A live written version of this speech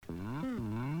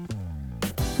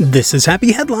This is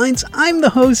Happy Headlines. I'm the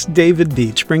host, David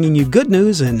Beach, bringing you good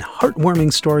news and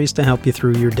heartwarming stories to help you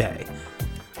through your day.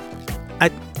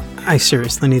 I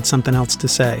seriously need something else to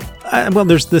say. Well,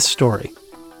 there's this story.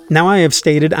 Now, I have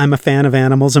stated I'm a fan of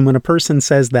animals, and when a person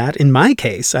says that, in my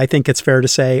case, I think it's fair to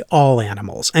say all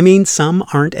animals. I mean, some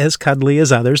aren't as cuddly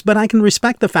as others, but I can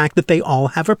respect the fact that they all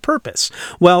have a purpose.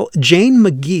 Well, Jane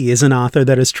McGee is an author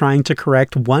that is trying to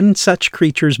correct one such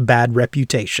creature's bad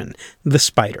reputation, the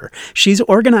spider. She's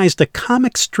organized a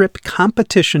comic strip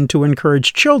competition to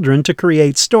encourage children to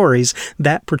create stories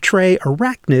that portray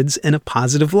arachnids in a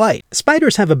positive light.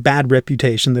 Spiders have a bad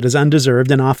reputation that is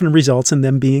undeserved and often results in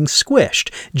them being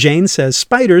squished. Jane says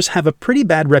spiders have a pretty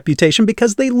bad reputation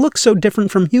because they look so different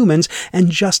from humans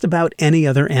and just about any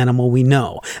other animal we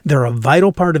know. They're a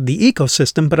vital part of the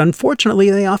ecosystem, but unfortunately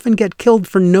they often get killed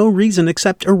for no reason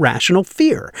except irrational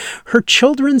fear. Her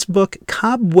children's book,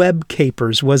 Cobweb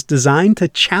Capers, was designed to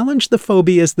challenge the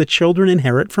phobias the children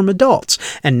inherit from adults,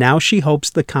 and now she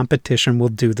hopes the competition will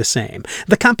do the same.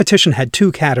 The competition had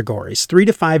two categories, 3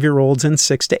 to 5-year-olds and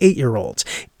 6 to 8-year-olds.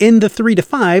 In the 3 to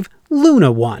 5,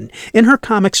 Luna won. In her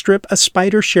comic strip, a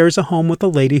spider shares a home with a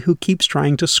lady who keeps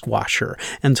trying to squash her,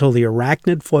 until the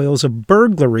arachnid foils a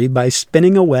burglary by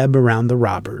spinning a web around the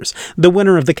robbers. The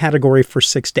winner of the category for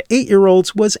 6 to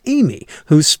 8-year-olds was Amy,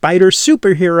 whose spider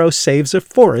superhero saves a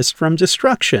forest from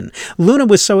destruction. Luna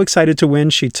was so excited to win,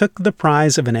 she took the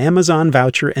prize of an Amazon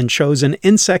voucher and chose an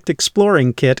insect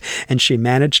exploring kit, and she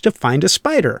managed to find a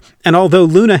spider. And although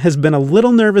Luna has been a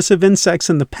little nervous of insects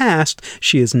in the past,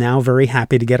 she is now very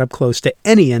happy to get up close to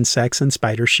any insects and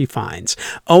spiders she finds.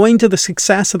 Owing to the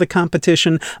success of the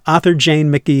competition, author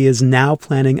Jane McGee is now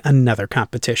planning another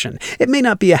competition. It may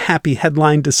not be a happy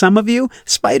headline to some of you,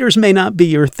 spiders may not be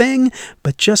your thing,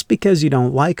 but just because you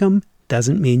don't like them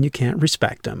doesn't mean you can't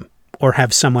respect them or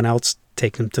have someone else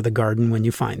take them to the garden when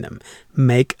you find them.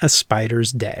 Make a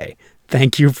spider's day.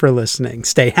 Thank you for listening.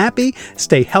 Stay happy,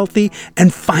 stay healthy,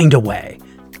 and find a way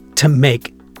to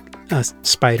make a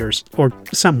spider's or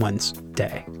someone's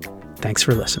day. Thanks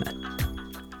for listening.